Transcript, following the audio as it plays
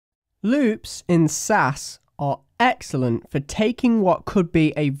Loops in SASS are excellent for taking what could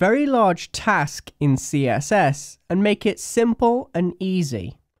be a very large task in CSS and make it simple and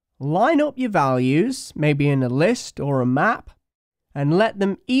easy. Line up your values, maybe in a list or a map, and let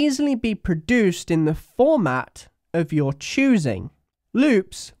them easily be produced in the format of your choosing.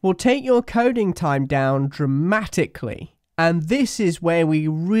 Loops will take your coding time down dramatically, and this is where we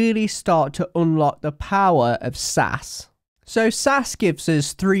really start to unlock the power of SASS. So SASS gives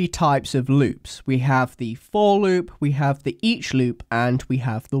us three types of loops. We have the for loop, we have the each loop, and we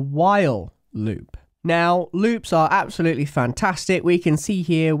have the while loop. Now, loops are absolutely fantastic. We can see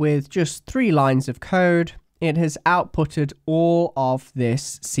here with just 3 lines of code, it has outputted all of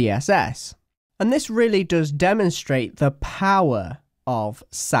this CSS. And this really does demonstrate the power of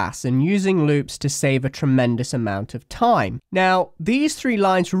SASS and using loops to save a tremendous amount of time. Now, these 3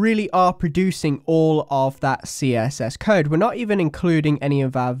 lines really are producing all of that CSS code. We're not even including any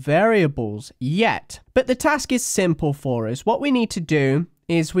of our variables yet, but the task is simple for us. What we need to do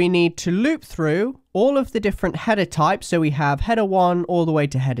is we need to loop through all of the different header types. So we have header 1 all the way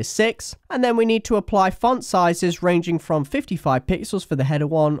to header 6, and then we need to apply font sizes ranging from 55 pixels for the header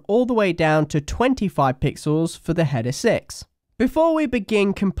 1 all the way down to 25 pixels for the header 6. Before we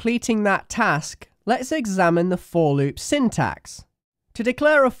begin completing that task, let's examine the for loop syntax. To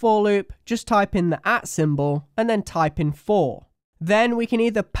declare a for loop, just type in the @ symbol and then type in for. Then we can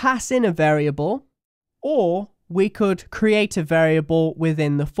either pass in a variable or we could create a variable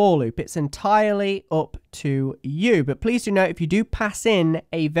within the for loop. It's entirely up to you, but please do note if you do pass in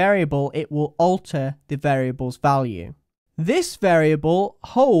a variable, it will alter the variable's value. This variable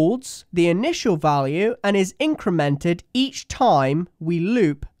holds the initial value and is incremented each time we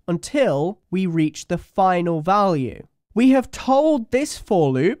loop until we reach the final value. We have told this for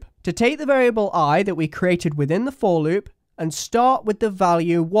loop to take the variable I that we created within the for loop and start with the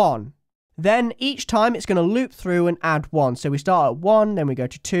value 1. Then each time it's going to loop through and add 1. So we start at 1, then we go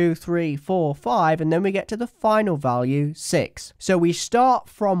to 2, 3, 4, 5, and then we get to the final value 6. So we start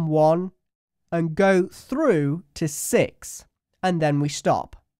from 1 and go through to 6, and then we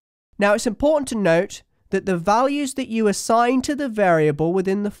stop. Now it's important to note that the values that you assign to the variable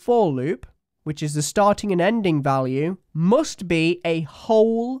within the for loop, which is the starting and ending value, must be a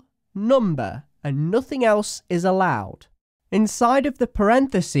whole number and nothing else is allowed. Inside of the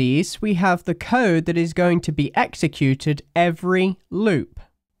parentheses, we have the code that is going to be executed every loop.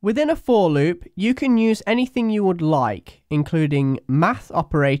 Within a for loop, you can use anything you would like, including math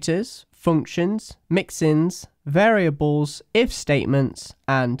operators, functions, mix-ins, variables, if statements,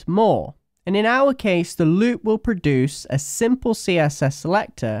 and more. And in our case, the loop will produce a simple CSS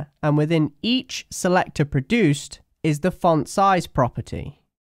selector, and within each selector produced is the font size property.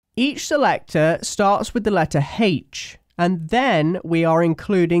 Each selector starts with the letter H, and then we are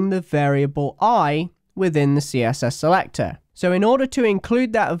including the variable I within the CSS selector. So in order to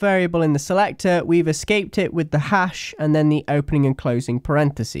include that variable in the selector, we've escaped it with the hash and then the opening and closing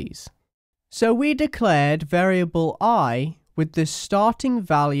parentheses. So we declared variable I with the starting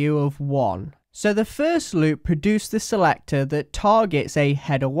value of 1. So the first loop produced the selector that targets a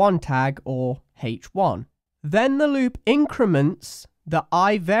header 1 tag or H1. Then the loop increments the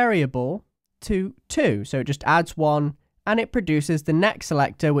I variable to 2. So it just adds 1 and it produces the next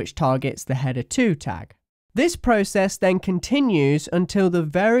selector which targets the header 2 tag. This process then continues until the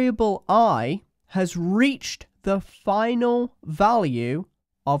variable I has reached the final value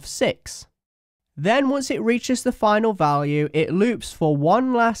of 6. Then once it reaches the final value, it loops for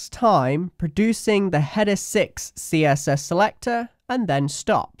one last time, producing the header 6 CSS selector and then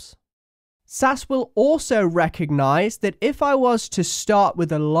stops. SASS will also recognize that if I was to start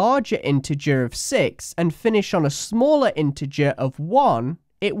with a larger integer of 6 and finish on a smaller integer of 1,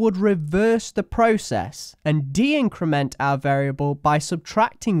 it would reverse the process and de-increment our variable by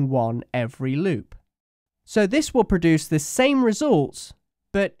subtracting 1 every loop. So this will produce the same results,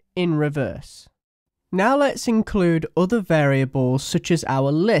 but in reverse. Now let's include other variables such as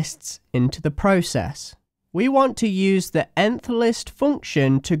our lists into the process. We want to use the nth list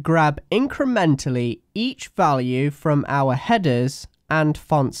function to grab incrementally each value from our headers and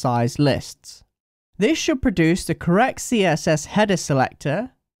font size lists. This should produce the correct CSS header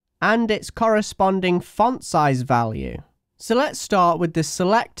selector and its corresponding font size value. So let's start with the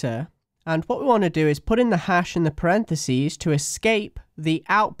selector, and what we want to do is put in the hash in the parentheses to escape the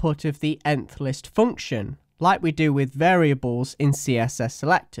output of the nth list function, like we do with variables in CSS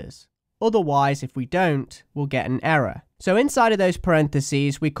selectors. Otherwise, if we don't, we'll get an error. So inside of those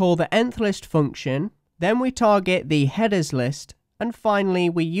parentheses, we call the nth list function, then we target the headers list, and finally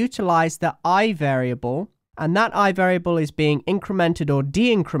we utilize the I variable, and that I variable is being incremented or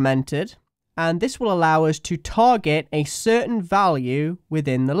de-incremented, and this will allow us to target a certain value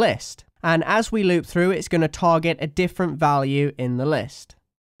within the list. And as we loop through, it's going to target a different value in the list.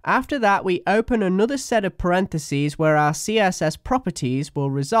 After that, we open another set of parentheses where our CSS properties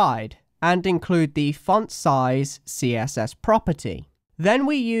will reside and include the font size CSS property. Then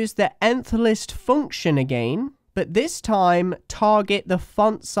we use the nth list function again, but this time target the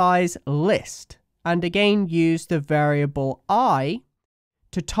font size list, and again use the variable I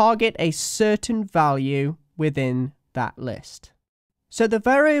to target a certain value within that list. So the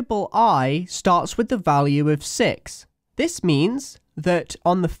variable I starts with the value of 6. This means that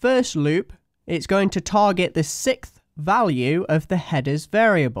on the first loop, it's going to target the 6th value of the headers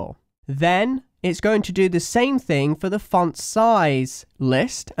variable. Then it's going to do the same thing for the font size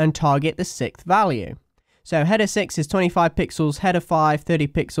list and target the 6th value. So header 6 is 25 pixels, header 5, 30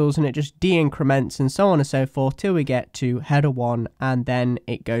 pixels, and it just de-increments and so on and so forth till we get to header 1, and then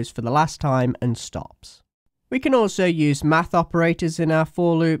it goes for the last time and stops. We can also use math operators in our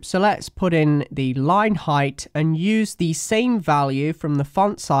for loop, so let's put in the line height and use the same value from the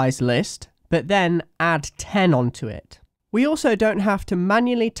font size list, but then add 10 onto it. We also don't have to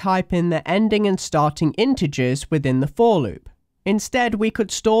manually type in the ending and starting integers within the for loop. Instead, we could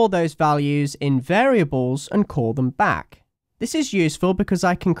store those values in variables and call them back. This is useful because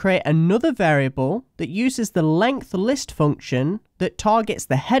I can create another variable that uses the length list function that targets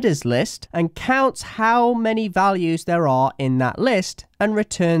the headers list and counts how many values there are in that list and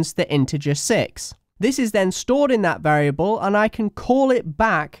returns the integer 6. This is then stored in that variable and I can call it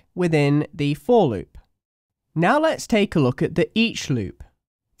back within the for loop. Now let's take a look at the each loop.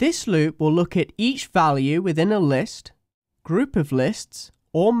 This loop will look at each value within a list, group of lists,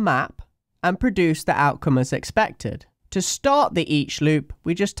 or map, and produce the outcome as expected. To start the each loop,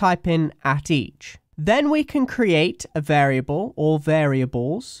 we just type in @each. Then we can create a variable or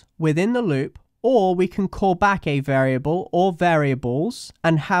variables within the loop, or we can call back a variable or variables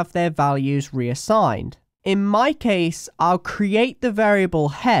and have their values reassigned. In my case, I'll create the variable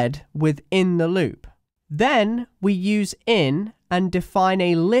head within the loop. Then we use in and define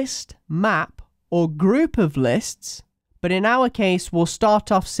a list, map, or group of lists, but in our case, we'll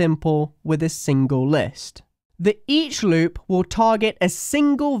start off simple with a single list. The each loop will target a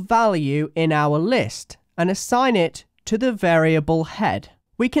single value in our list and assign it to the variable head.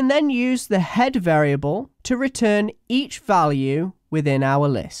 We can then use the head variable to return each value within our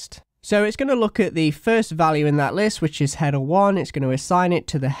list. So it's going to look at the first value in that list, which is header 1. It's going to assign it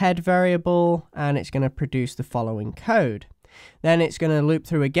to the head variable, and it's going to produce the following code. Then it's going to loop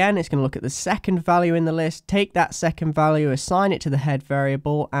through again. It's going to look at the second value in the list, take that second value, assign it to the head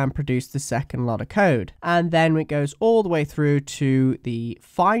variable, and produce the second lot of code. And then it goes all the way through to the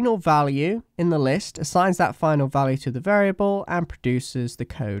final value in the list, assigns that final value to the variable, and produces the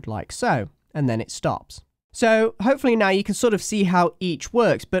code like so. And then it stops. So hopefully now you can sort of see how each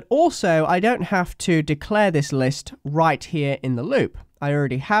works, but also I don't have to declare this list right here in the loop. I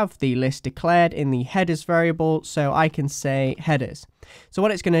already have the list declared in the headers variable, so I can say headers. So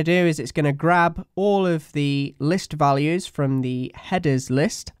what it's going to do is it's going to grab all of the list values from the headers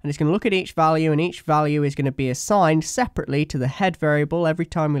list, and it's going to look at each value, and each value is going to be assigned separately to the head variable every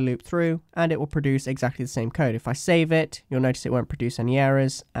time we loop through, and it will produce exactly the same code. If I save it, you'll notice it won't produce any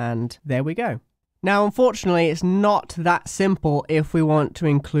errors, and there we go. Now, unfortunately, it's not that simple if we want to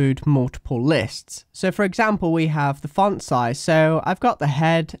include multiple lists. So for example, we have the font size. So I've got the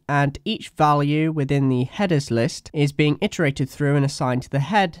head, and each value within the headers list is being iterated through and assigned to the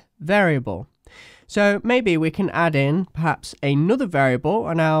head variable. So maybe we can add in perhaps another variable,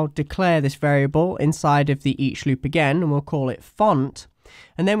 and I'll declare this variable inside of the each loop again, and we'll call it font.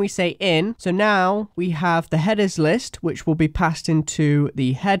 And then we say in, so now we have the headers list, which will be passed into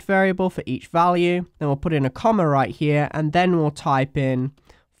the head variable for each value. Then we'll put in a comma right here, and then we'll type in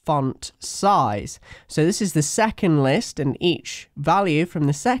font size. So this is the second list, and each value from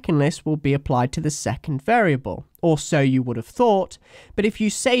the second list will be applied to the second variable. Or so you would have thought, but if you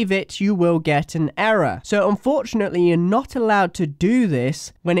save it, you will get an error. So unfortunately, you're not allowed to do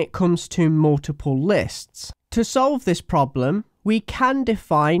this when it comes to multiple lists. To solve this problem, we can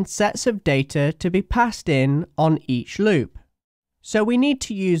define sets of data to be passed in on each loop. So we need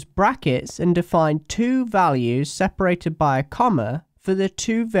to use brackets and define two values separated by a comma for the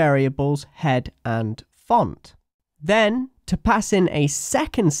two variables head and font. Then, to pass in a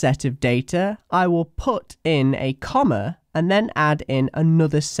second set of data, I will put in a comma and then add in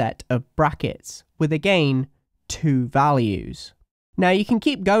another set of brackets with again two values. Now you can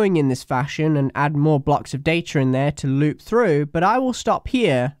keep going in this fashion and add more blocks of data in there to loop through, but I will stop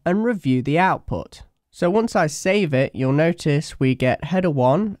here and review the output. So once I save it, you'll notice we get header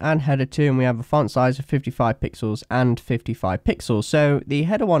 1 and header 2, and we have a font size of 55 pixels and 55 pixels. So the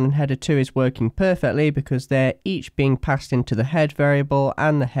header 1 and header 2 is working perfectly because they're each being passed into the head variable,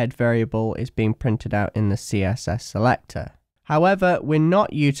 and the head variable is being printed out in the CSS selector. However, we're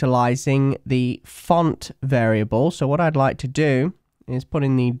not utilizing the font variable. So what I'd like to do is put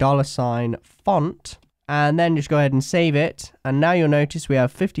in the $font and then just go ahead and save it. And now you'll notice we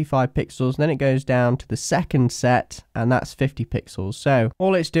have 55 pixels. Then it goes down to the second set, and that's 50 pixels. So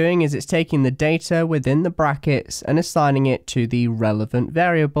all it's doing is it's taking the data within the brackets and assigning it to the relevant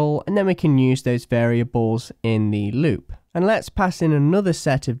variable. And then we can use those variables in the loop. And let's pass in another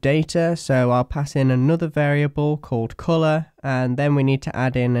set of data. So I'll pass in another variable called color, and then we need to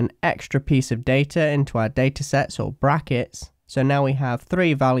add in an extra piece of data into our data sets or brackets. So now we have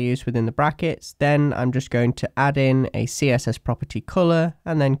 3 values within the brackets. Then I'm just going to add in a CSS property color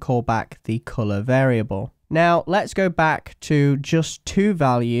and then call back the color variable. Now let's go back to just 2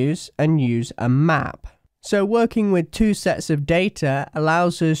 values and use a map. So working with 2 sets of data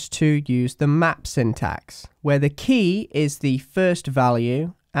allows us to use the map syntax, where the key is the first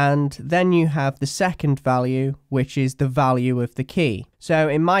value, and then you have the second value, which is the value of the key. So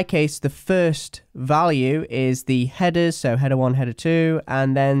in my case, the first value is the headers, so header 1, header 2,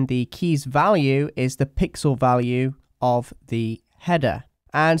 and then the key's value is the pixel value of the header.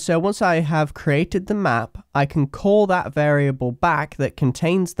 And so once I have created the map, I can call that variable back that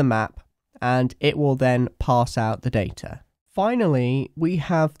contains the map, and it will then pass out the data. Finally, we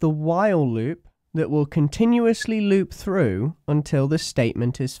have the while loop that will continuously loop through until the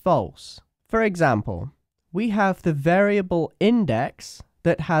statement is false. For example, we have the variable index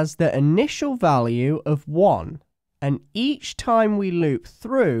that has the initial value of 1, and each time we loop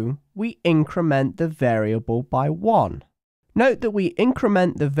through, we increment the variable by 1. Note that we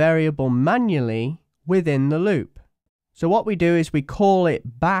increment the variable manually within the loop. So what we do is we call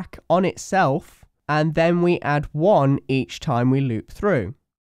it back on itself, and then we add 1 each time we loop through.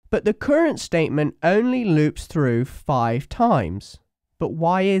 But the current statement only loops through 5 times. But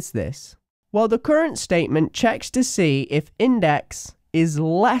why is this? Well, the current statement checks to see if index is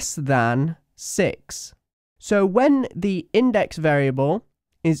less than 6. So when the index variable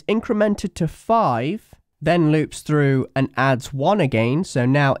is incremented to 5, then loops through and adds 1 again, so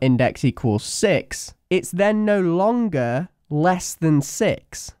now index equals 6, it's then no longer less than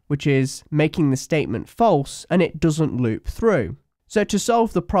 6, which is making the statement false, and it doesn't loop through. So to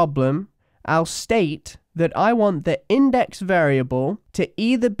solve the problem, I'll state that I want the index variable to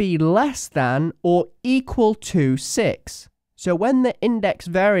either be less than or equal to 6. So when the index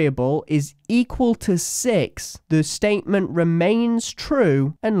variable is equal to 6, the statement remains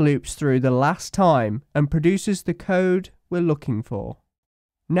true and loops through the last time and produces the code we're looking for.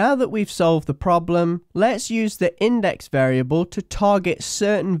 Now that we've solved the problem, let's use the index variable to target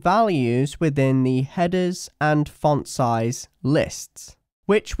certain values within the headers and font size lists,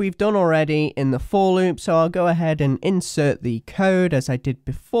 which we've done already in the for loop. So I'll go ahead and insert the code as I did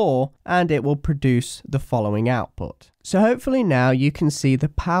before, and it will produce the following output. So hopefully now you can see the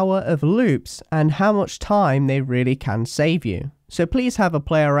power of loops and how much time they really can save you. So please have a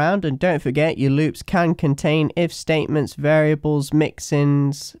play around, and don't forget your loops can contain if statements, variables,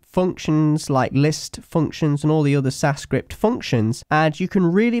 mix-ins, functions like list functions and all the other SASS script functions, and you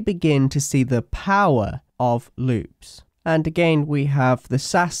can really begin to see the power of loops. And again, we have the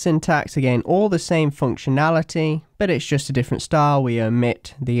SASS syntax, again, all the same functionality, but it's just a different style. We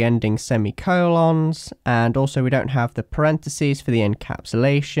omit the ending semicolons, and also we don't have the parentheses for the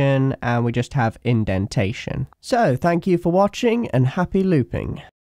encapsulation, and we just have indentation. So thank you for watching, and happy looping.